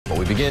But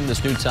we begin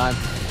this new time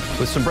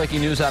with some breaking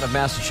news out of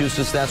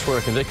Massachusetts. That's where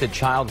a convicted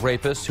child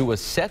rapist who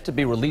was set to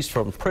be released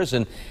from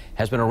prison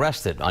has been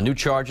arrested on new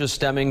charges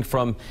stemming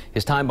from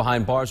his time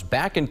behind bars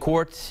back in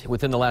court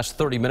within the last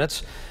 30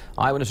 minutes.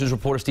 Eyewitness News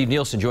reporter Steve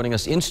Nielsen joining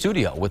us in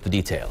studio with the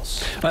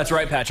details. That's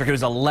right, Patrick. It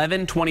was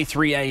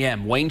 11:23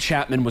 a.m. Wayne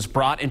Chapman was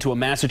brought into a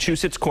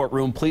Massachusetts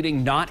courtroom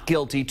pleading not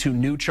guilty to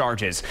new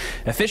charges.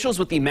 Officials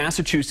with the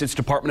Massachusetts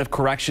Department of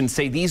Corrections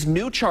say these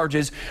new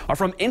charges are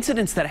from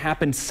incidents that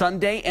happened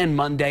Sunday and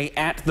Monday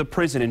at the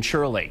prison in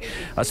Shirley.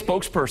 A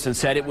spokesperson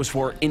said it was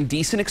for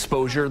indecent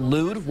exposure,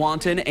 lewd,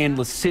 wanton, and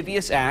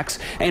lascivious acts,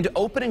 and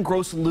open and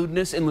gross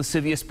lewdness and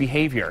lascivious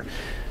behavior.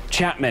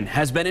 Chapman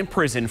has been in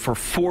prison for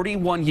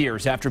 41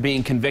 years after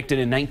being convicted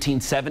in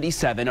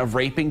 1977 of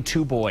raping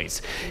 2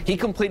 boys. He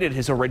completed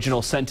his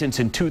original sentence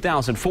in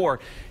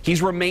 2004.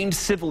 He's remained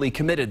civilly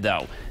committed,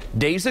 though.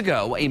 Days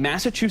ago, a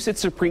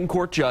Massachusetts Supreme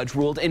Court judge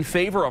ruled in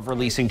favor of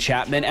releasing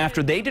Chapman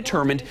after they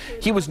determined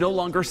he was no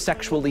longer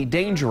sexually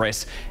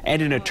dangerous.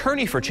 And an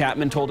attorney for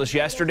Chapman told us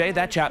yesterday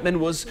that Chapman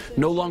was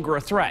no longer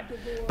a threat.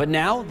 But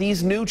now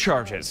these new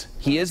charges.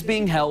 He is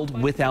being held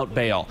without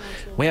bail.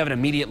 We haven't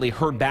immediately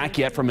heard back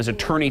yet from his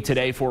attorney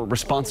today for a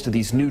response to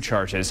these new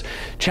charges.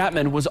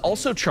 Chapman was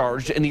also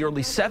charged in the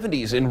early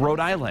 70s in Rhode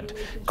Island.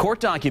 Court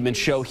documents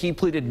show he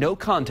pleaded no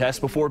contest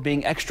before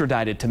being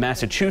extradited to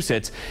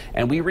Massachusetts,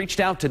 and we reached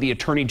out to the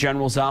Attorney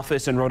General's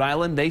office in Rhode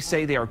Island. They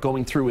say they are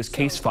going through his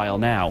case file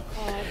now.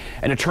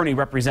 An attorney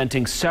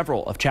representing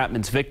several of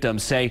Chapman's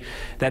victims say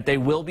that they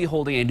will be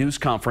holding a news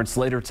conference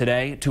later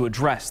today to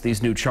address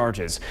these new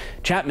charges.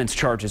 Chapman's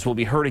charges will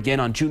be heard again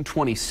on June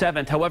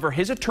 27th. However,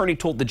 his attorney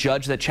told the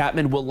judge that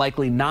Chapman will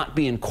likely not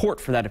be in court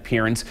for that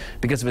appearance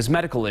because of his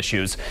medical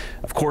issues.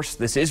 Of course,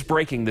 this is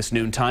breaking this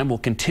noontime. We'll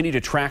continue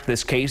to track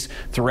this case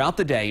throughout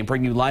the day and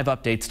bring you live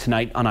updates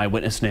tonight on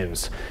Eyewitness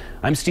News.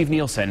 I'm Steve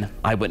Nielsen,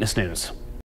 Eyewitness News.